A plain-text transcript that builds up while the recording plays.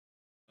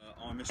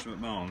I'm Mr.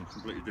 McMahon,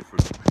 completely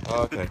different.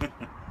 Oh, okay. Do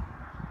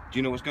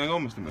you know what's going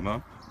on, Mr.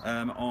 McMahon?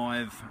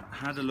 I've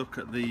had a look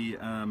at the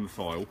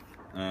file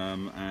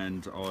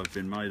and I've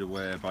been made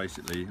aware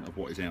basically of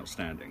what is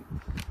outstanding.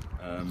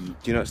 Do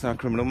you know it's now a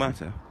criminal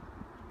matter?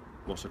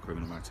 What's a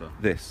criminal matter?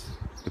 This,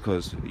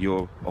 because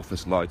your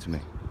office lied to me.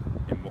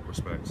 In what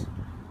respect?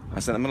 I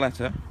sent them a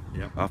letter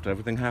after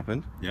everything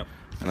happened,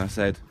 and I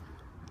said,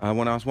 I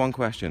want to ask one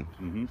question.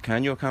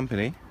 Can your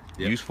company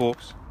use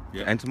force,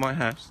 enter my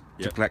house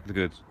to collect the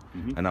goods?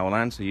 And I will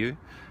answer you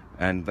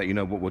and let you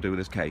know what we'll do with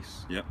this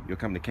case. Your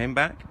company came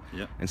back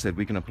and said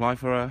we can apply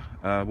for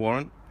a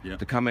warrant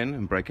to come in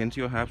and break into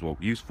your house, or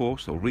use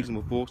force or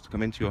reasonable force to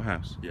come into your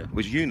house,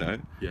 which you know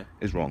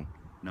is wrong.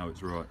 No,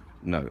 it's right.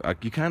 No,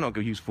 you cannot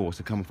go use force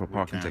to come for a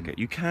parking ticket.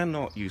 You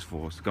cannot use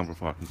force to come for a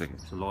parking ticket.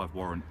 It's a live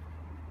warrant.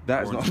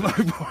 That is not a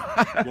live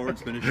warrant.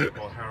 Warrant's been issued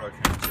by Harrow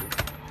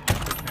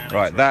Council.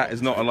 Right, that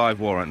is not a live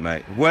warrant,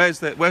 mate. Where's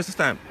the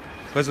stamp?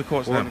 Where's the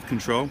court stamp? Warrant of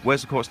control. Where's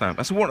the court stamp?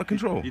 That's a warrant of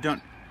control. You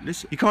don't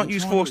listen. You can't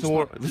use force to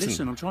warrant.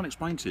 Listen, I'm trying to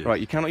explain to you. Right,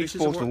 you cannot use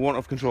force to warrant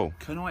of control.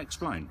 Can I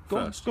explain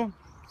first? Go on.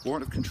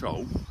 Warrant of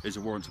control is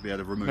a warrant to be able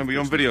to remove. Remember,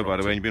 you're on video, by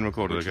the way, and you've been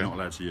recorded again. again. You're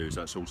not allowed to use.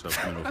 That's also a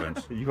criminal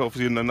offence. You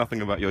obviously know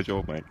nothing about your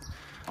job, mate.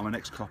 I'm an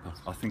ex-copper.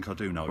 I think I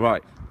do know.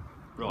 Right.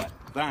 Right.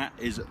 That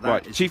is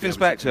Chief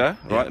Inspector,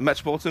 right,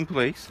 Metropolitan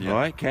Police,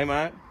 right, came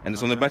out, and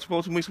it's on the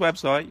Metropolitan Police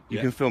website. You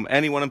can film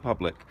anyone in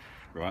public,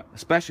 right,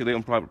 especially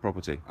on private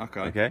property.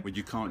 Okay. But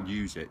you can't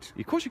use it.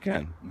 Of course you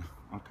can.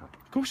 Okay.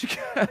 Of course you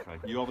can. Okay.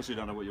 You obviously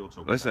don't know what you're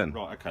talking Listen.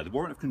 about. Right. Okay. The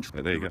warrant of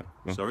control. There you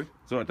go. Sorry.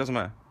 So it doesn't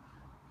matter.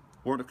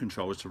 Warrant of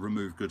control is to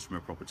remove goods from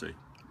a property.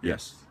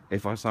 Yes.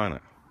 If I sign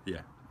it. Yeah.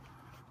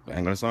 I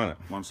ain't gonna sign it.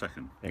 1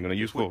 second. I ain't gonna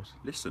use force.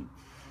 Listen.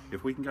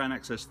 If we can gain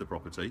access to the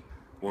property,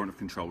 warrant of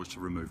control is to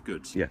remove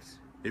goods. Yes.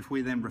 If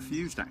we then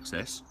refused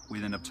access, we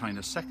then obtain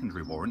a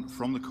secondary warrant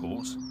from the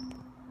court,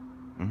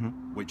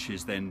 which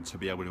is then to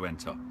be able to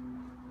enter.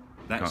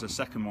 That's a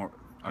second warrant.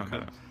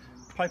 Okay.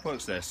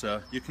 Paperwork's there,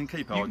 sir. You can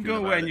keep arguing. You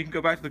can go away and you can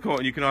go back to the court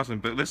and you can ask them.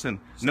 But listen,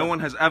 no one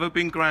has ever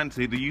been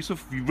granted the use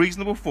of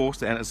reasonable force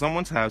to enter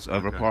someone's house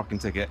over a parking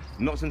ticket,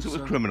 not since it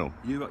was criminal.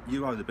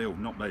 You owe the bill,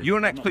 not me. You're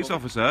an ex-police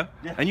officer,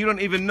 and you don't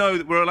even know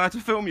that we're allowed to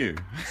film you.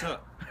 Sir,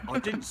 I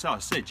didn't say. I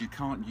said you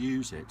can't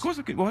use it. Of course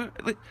I can. Well,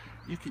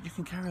 you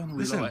can carry on all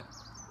listen, like.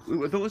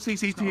 With all the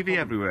CCTV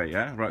everywhere,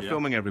 yeah? Right,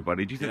 filming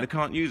everybody, do you think they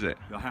can't use it?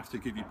 I have to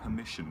give you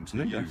permission to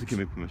use. use. You have to give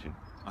me permission.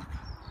 Okay.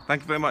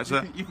 Thank you very much,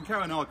 sir. You can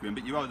carry on arguing,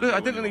 but you owe the bill. bill. I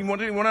didn't even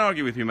want to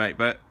argue with you, mate,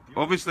 but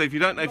obviously if you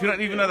don't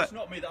even know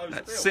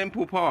that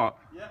simple part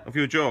of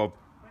your job.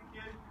 Thank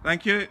you.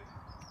 Thank you.